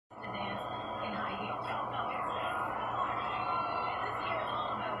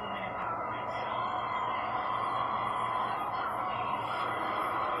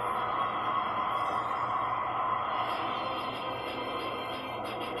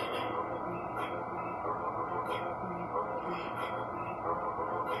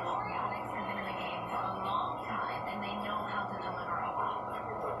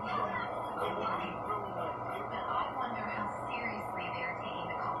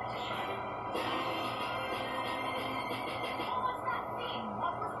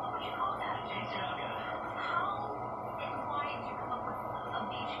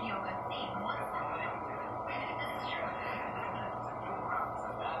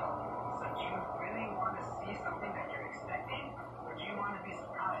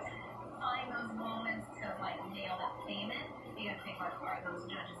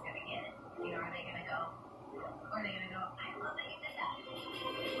Or are they gonna go, I love that you did that?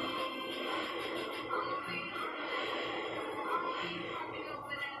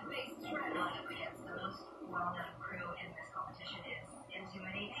 With a big threat going up against the most well-known crew in this competition is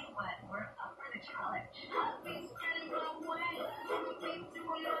intimidating, but we're up for the challenge. We wanted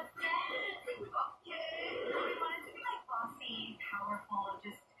to be like bossy, powerful,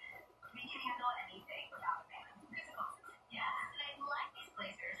 just we can handle anything without a man. Yeah, and I like these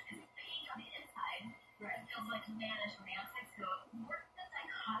blazers. It's pink on the inside. Right. It feels like mannish on the outside. So work the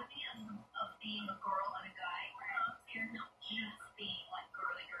dichotomy of being a girl and a guy. So you're not just being like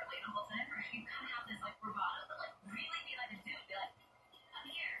girly the whole time. You kind of have this like bravado, but like really be like a dude. Be like, I'm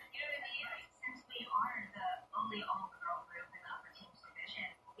here. You know what I mean? Like, since we are the only all-girl group in the upper teams division,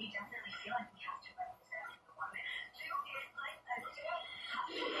 we definitely feel like we have to represent the woman. Do it like a dude.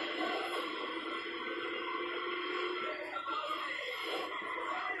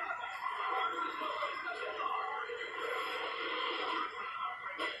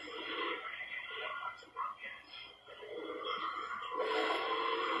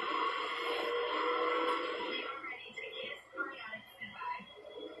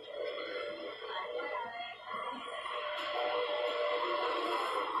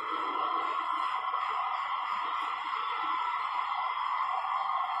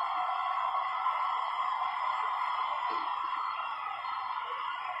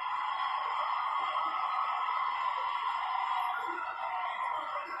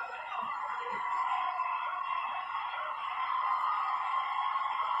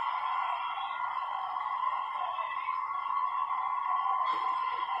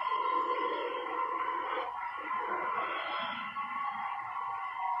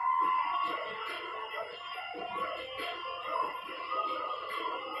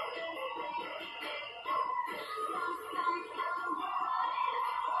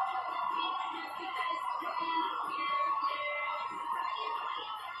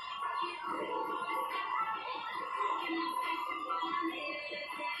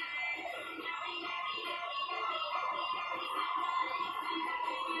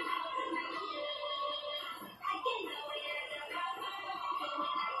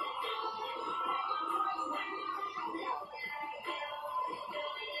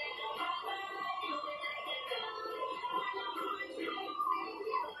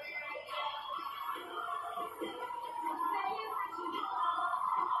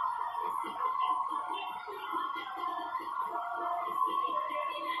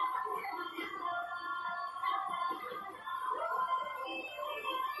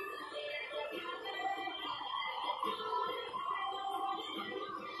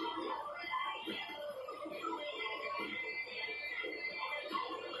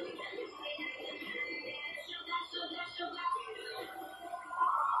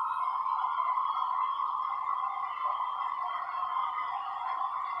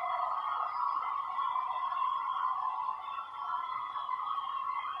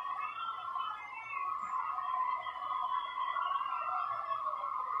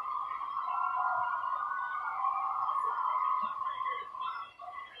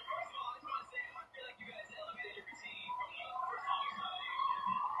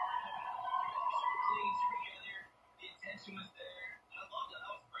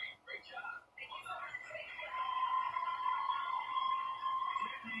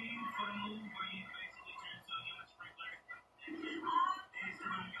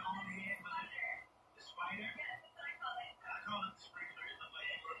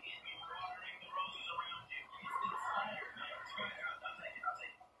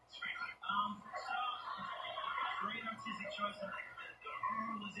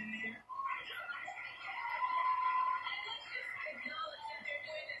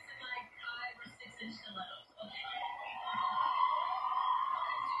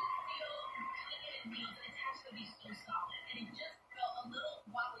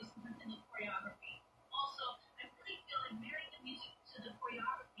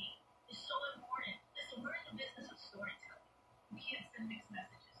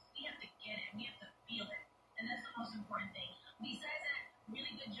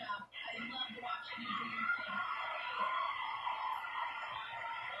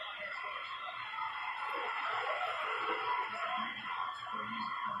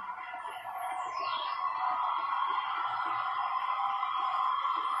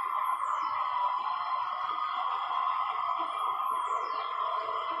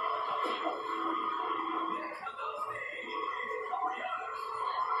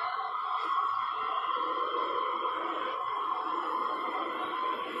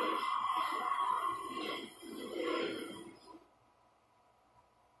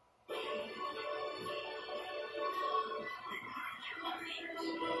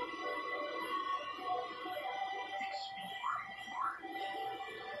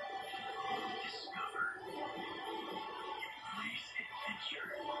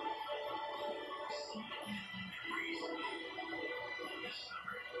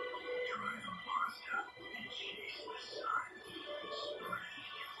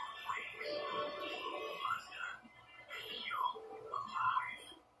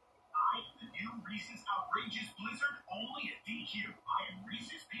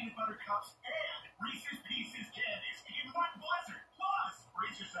 butter cups, and Reese's Pieces candies in one blizzard. Plus,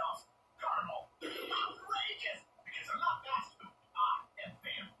 brace yourselves, caramel. Outrageous! Because I'm not fast food. I am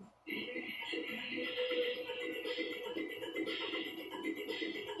fan food.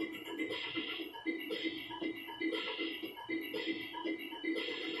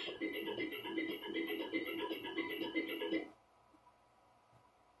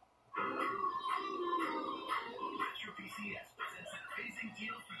 Retro PCS presents an amazing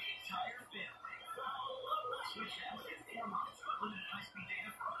deal for the entire family. Switch now and get 4 months of unlimited high-speed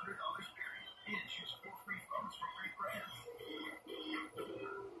data for $100 period. And choose 4 free phones from great brands.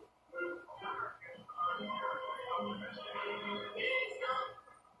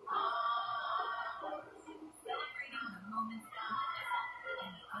 Celebrating the moments that lift us up and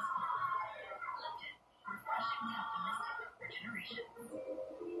make us proud. Lipton, refreshingly optimistic for generations.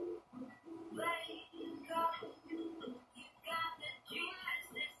 Wake up, you got the dreamers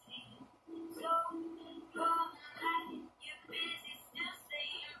to see. So come alive, you're busy still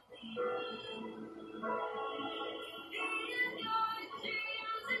saying please. Feel your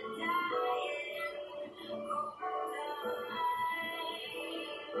dreams are dying. Hold tight.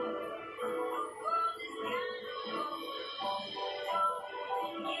 The world is gonna roll.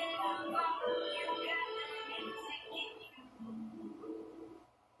 Don't give up, you got the music in you.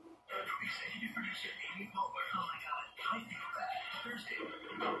 Executive producer Amy Poehler. Oh my God, I feel bad. Thursday.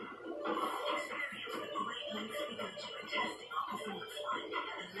 Experience the great lengths we go to in testing our performance line at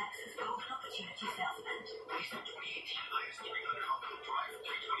the Lexus Golden Opportunity Sales Event. Based on 2018 IS300 all-wheel drive,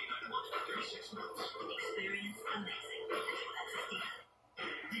 $329 a month for 36 months. Experience amazing at your Lexus dealer.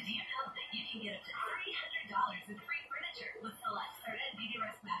 Did you know that you can get up to $300 in free furniture with select certain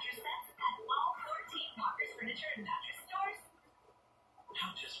BD-Rest mattress sets at all 14 Walker's Furniture and Mattress stores?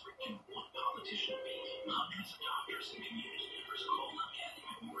 How desperate can one politician be? Hundreds of doctors and community members called on Kathy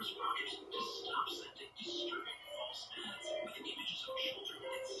Morris Rogers to stop sending disturbing false ads with images of children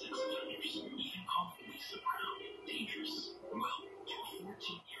and sex offenders, even called Lisa Brown dangerous. Well, to a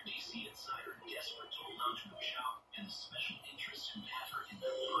 14-year DC insider desperate to hold on to a job and the special interests who have her in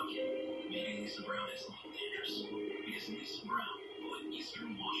their pocket. Maybe Lisa Brown is a little dangerous because Lisa Brown put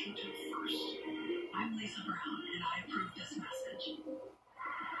Eastern Washington first. I'm Lisa Brown, and I approve this message.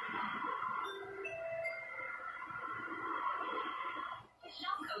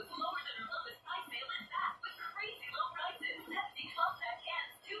 Shopco's lower than our lowest price sale is back with crazy low prices. Pepsi 12-pack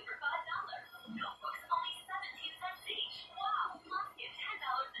cans, 2 for $5. Notebooks only 17 cents each. Wow! Plus get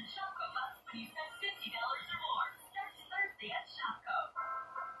 $10 in Shopco bucks when you spend $50 or more. Starts Thursday at Shopco.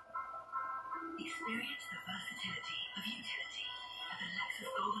 Experience the versatility of utility at the Lexus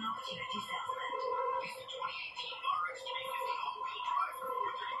Golden Opportunity Sales Event. Based on 2018 RX 350 all-wheel drive for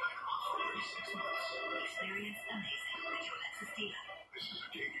 $439 a month for 36 months. Experience amazing at your Lexus dealer. This is a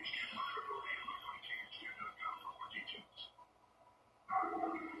KHQ market program. Go to KHQ.com for more details.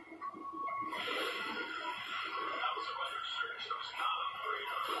 That was a weather search that was not on the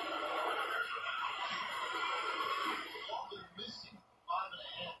radar. All been missing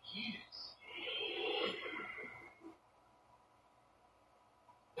 5.5 years.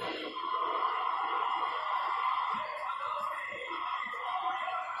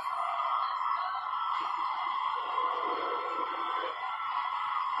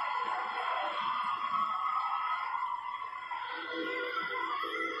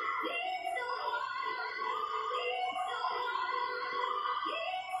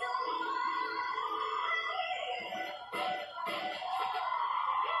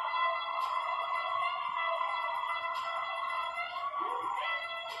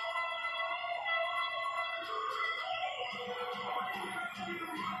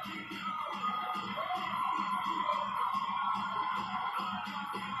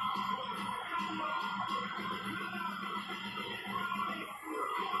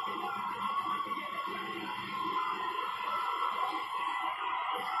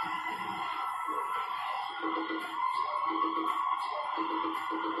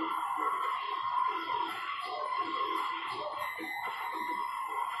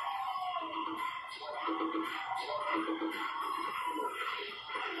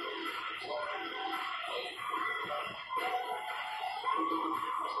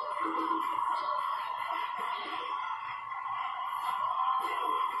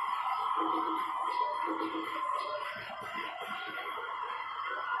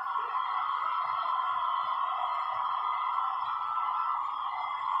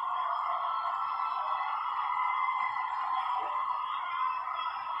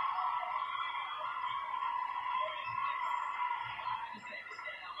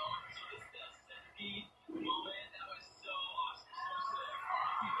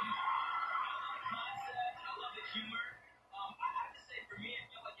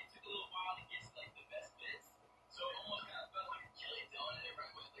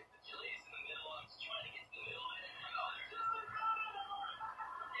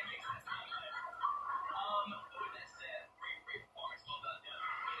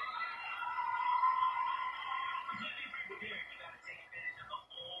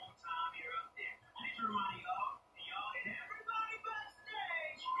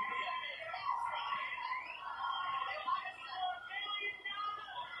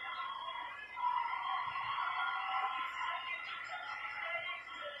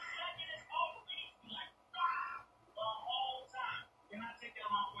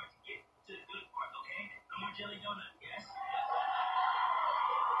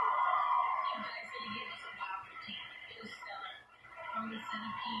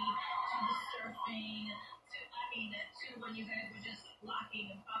 centipede to the surfing to when you guys were just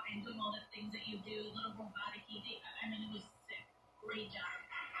locking and popping, doing all the things that you do, little robotic thing. It was sick. Great job.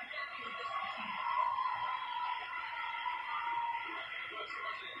 I'm happy with this machine.